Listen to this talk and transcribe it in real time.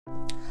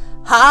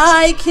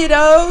Hi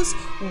kiddos!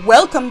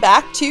 Welcome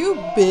back to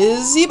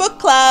Busy Book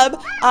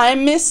Club.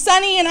 I'm Miss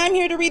Sunny and I'm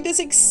here to read this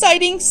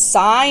exciting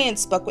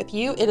science book with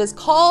you. It is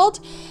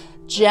called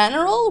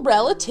General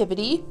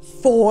Relativity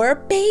for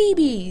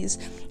Babies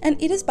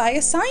and it is by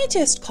a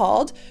scientist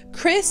called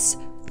Chris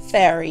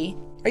Ferrie.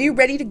 Are you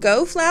ready to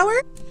go,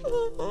 Flower?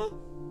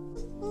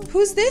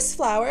 Who's this,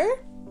 Flower?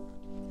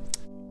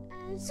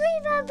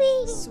 Sweet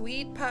puppy.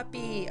 Sweet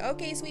puppy.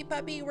 Okay, sweet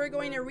puppy, we're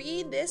going to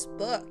read this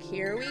book.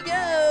 Here we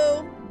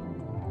go.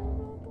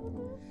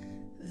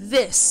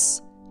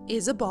 This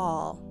is a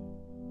ball.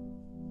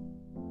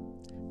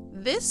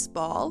 This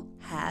ball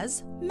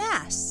has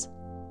mass.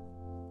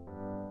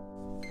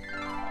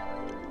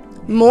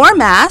 More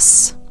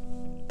mass,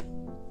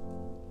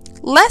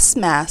 less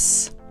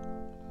mass.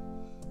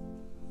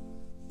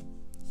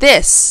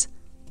 This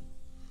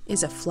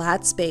is a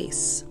flat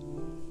space.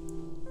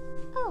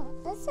 Oh,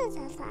 this is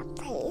a flat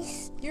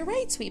space. You're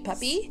right, sweet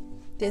puppy.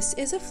 This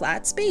is a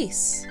flat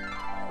space.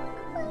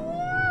 Oh,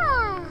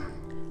 yeah.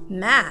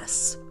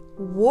 Mass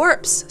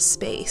warps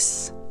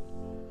space.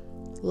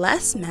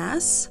 Less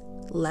mass,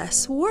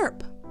 less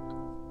warp.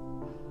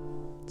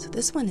 So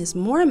this one is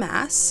more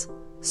mass,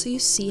 so you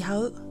see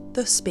how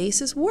the space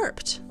is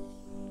warped.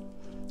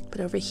 But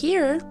over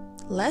here,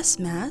 less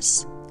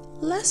mass,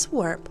 less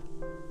warp.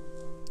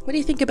 What do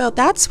you think about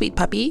that, sweet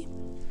puppy?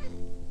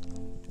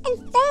 I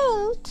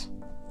think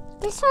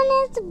this one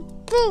is the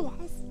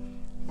biggest.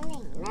 I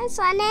think this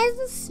one is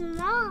the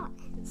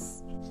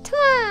smallest.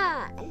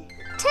 Turn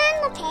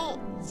the page.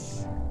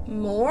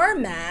 More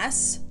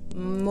mass,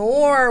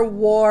 more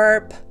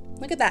warp.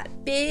 Look at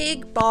that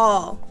big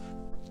ball.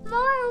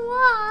 More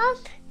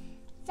warp,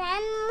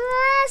 then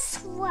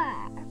less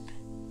warp.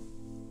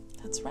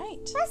 That's right.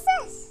 What's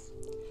this?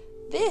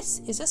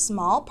 This is a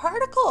small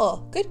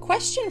particle. Good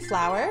question,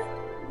 Flower.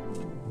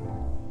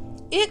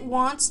 It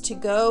wants to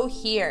go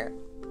here.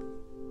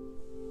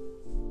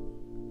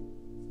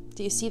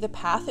 Do you see the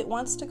path it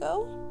wants to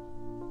go?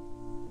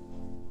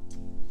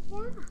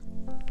 Yeah.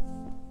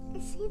 I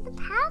see the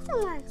path it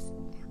wants to go.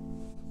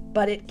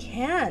 But it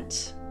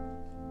can't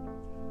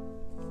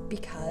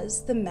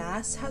because the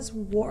mass has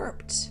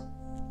warped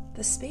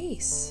the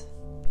space.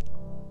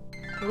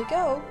 Here we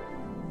go.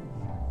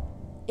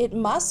 It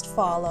must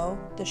follow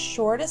the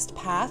shortest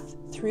path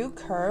through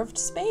curved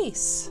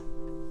space.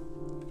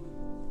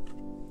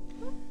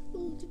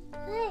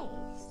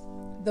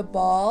 The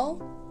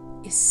ball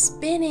is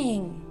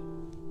spinning.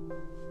 The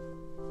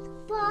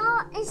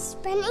ball is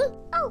spinning.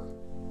 Oh,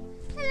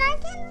 and I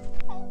can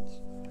page.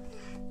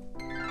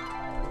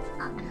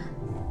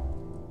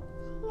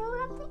 You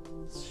have to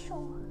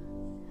show.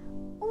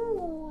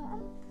 Oh,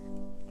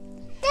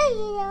 there you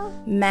go.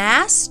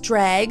 Mass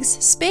drags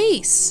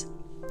space.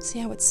 See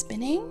how it's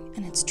spinning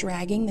and it's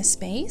dragging the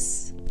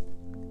space?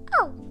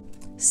 Oh.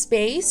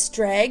 Space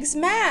drags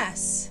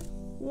mass.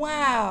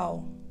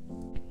 Wow.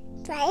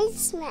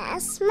 Drags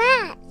mass.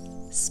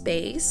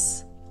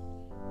 Space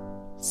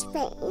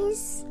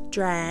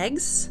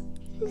drags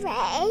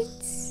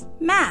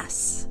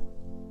mass.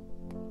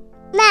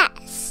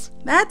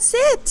 That's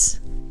it.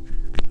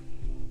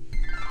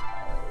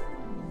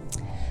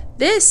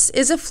 This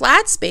is a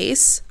flat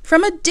space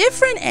from a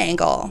different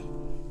angle.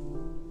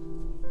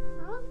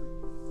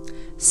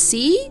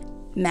 See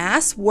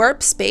mass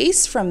warp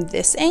space from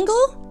this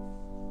angle?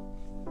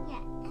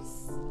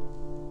 Yes.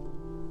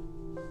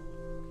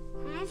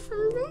 And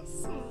from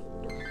this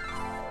angle.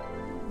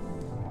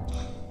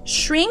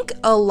 Shrink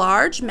a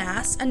large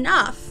mass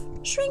enough.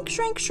 Shrink,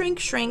 shrink, shrink,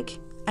 shrink.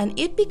 And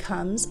it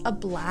becomes a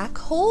black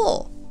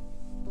hole.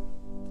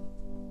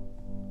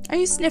 Are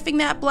you sniffing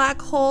that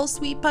black hole,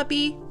 sweet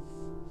puppy?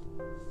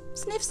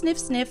 Sniff, sniff,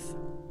 sniff.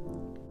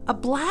 A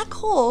black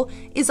hole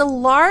is a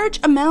large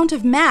amount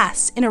of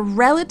mass in a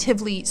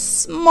relatively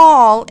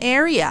small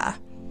area.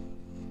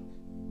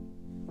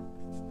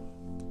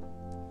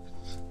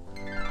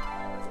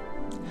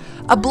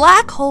 A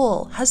black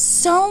hole has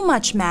so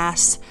much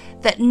mass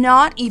that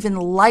not even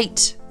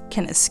light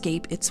can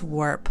escape its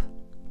warp.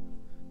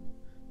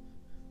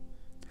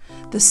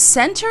 The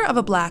center of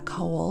a black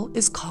hole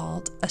is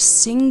called a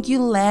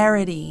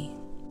singularity.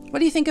 What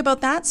do you think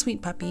about that,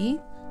 sweet puppy?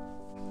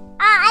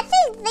 I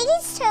think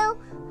these two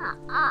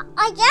are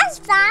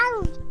just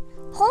round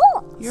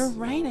holes. You're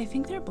right, I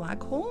think they're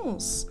black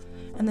holes.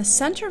 And the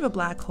center of a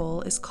black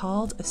hole is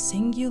called a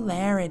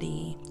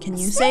singularity. Can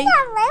you say?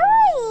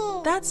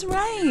 Singularity. That's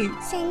right.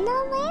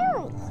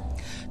 Singularity.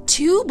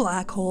 Two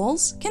black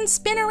holes can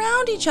spin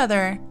around each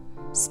other.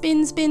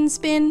 Spin, spin,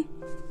 spin.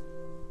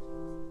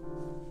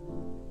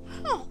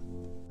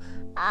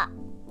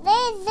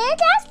 They're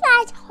just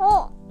like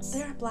holes.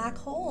 They're black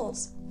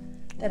holes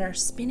that are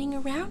spinning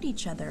around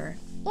each other.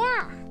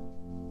 Yeah.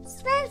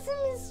 Spin,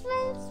 spin,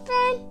 spin,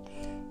 spin.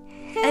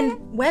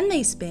 And when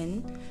they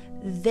spin,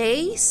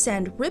 they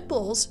send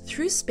ripples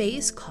through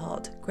space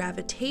called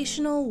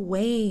gravitational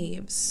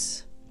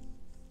waves.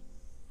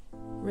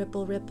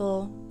 Ripple,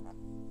 ripple.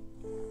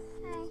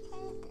 I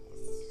hate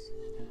this.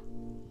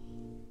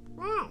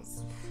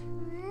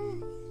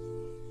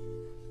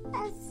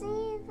 Let's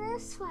see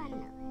this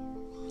one.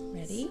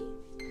 Ready?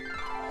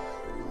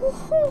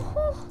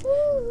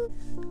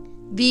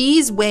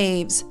 These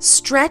waves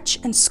stretch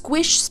and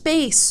squish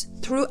space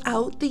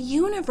throughout the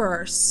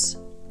universe.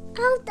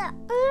 Out the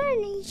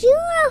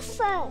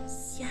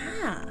universe.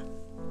 Yeah.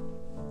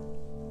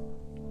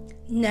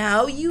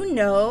 Now you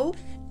know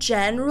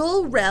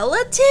general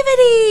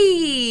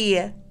relativity.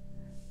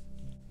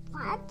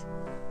 What?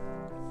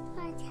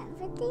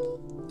 Relativity?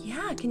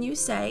 Yeah, can you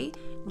say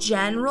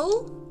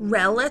general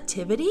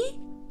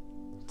relativity?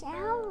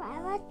 General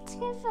relativity.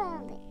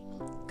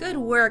 Good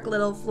work,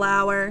 little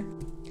flower.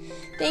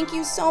 Thank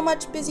you so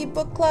much, Busy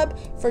Book Club,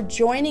 for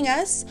joining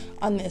us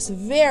on this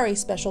very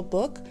special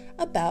book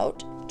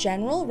about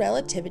general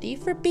relativity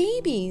for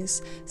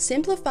babies.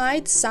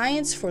 Simplified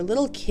science for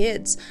little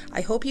kids.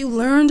 I hope you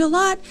learned a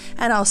lot,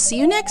 and I'll see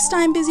you next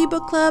time, Busy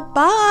Book Club.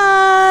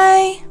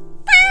 Bye!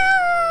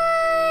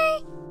 Bye!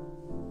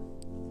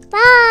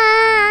 Bye!